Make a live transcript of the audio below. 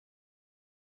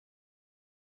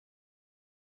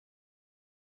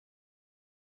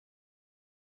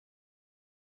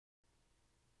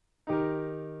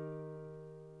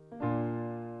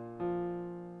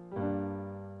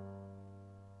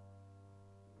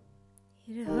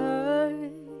It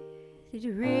hurt, it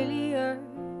really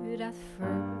hurt at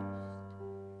first.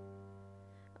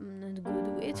 I'm not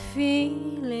good with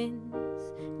feelings,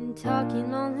 and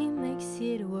talking only makes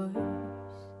it worse.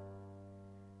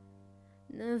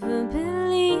 Never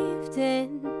believed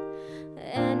in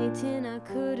anything I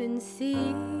couldn't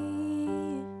see,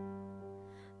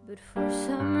 but for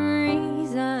some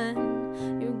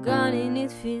reason you're gone and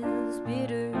it feels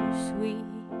bittersweet.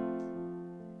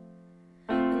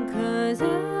 'Cause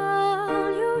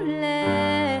all you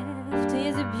left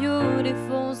is a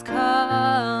beautiful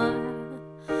scar,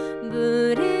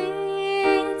 but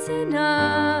it's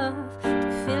enough to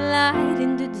feel light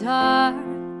in the dark.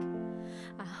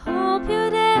 I hope you're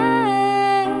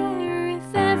there if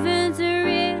heaven's a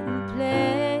real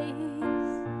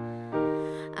place.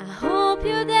 I hope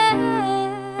you're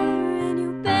there and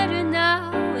you're better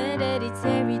now, and that it's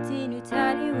everything you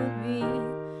thought it would be.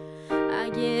 I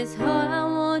guess all I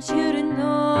want you to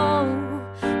know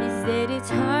is that it's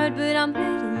hard, but I'm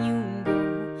letting you go.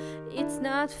 It's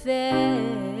not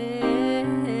fair,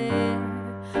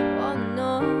 oh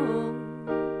no.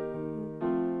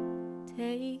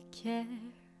 Take care.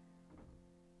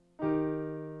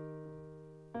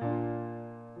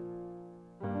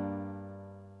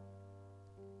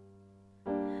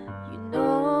 You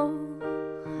know,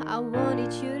 I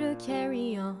wanted you to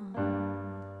carry on,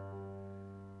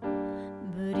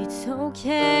 but it's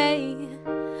okay.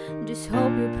 Just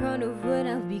hope you're proud of what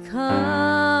I've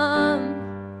become.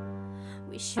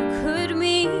 Wish you could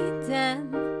meet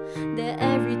them. They're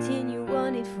everything you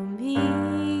wanted from me.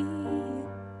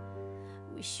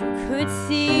 Wish you could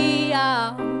see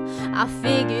how I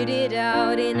figured it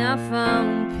out and I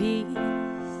found peace.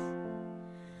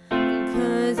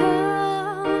 'Cause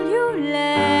all you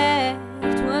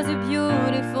left was a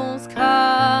beautiful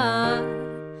scar,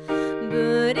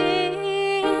 but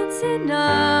it's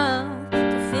enough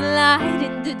to feel light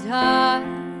in the dark.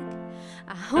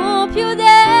 I hope you're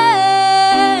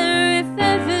there if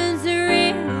heaven's a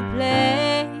real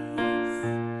place.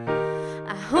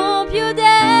 I hope you're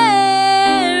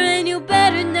there and you're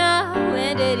better now,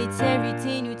 and that it's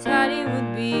everything you thought it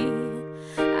would be.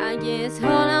 I guess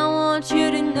all I want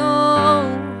you to know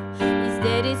is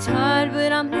that it's hard,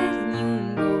 but I'm letting you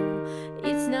go.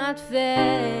 It's not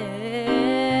fair,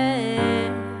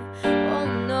 oh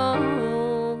no.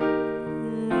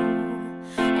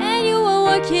 And you were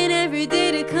working every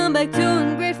day to come back to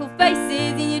ungrateful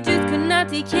faces, and you just could not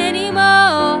take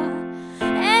anymore.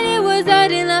 And it was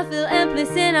hard and I feel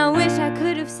helpless, and I wish I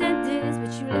could have said this,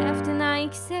 but you left and I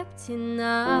accept it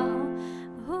now.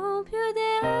 I hope you're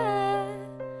there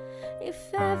if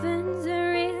heaven's a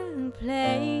real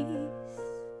place.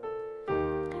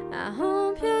 I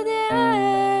hope you're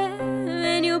there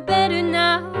and you're better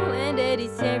now, and that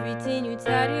it's everything you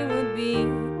thought it would be.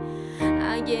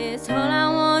 I guess all I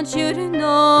want you to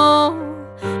know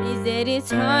is that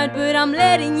it's hard, but I'm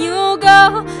letting you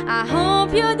go. I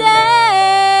hope you're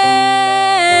there,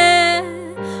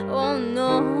 oh no.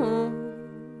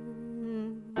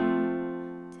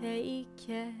 Take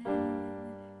care.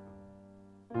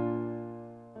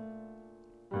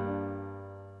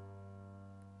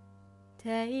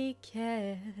 Take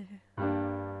care.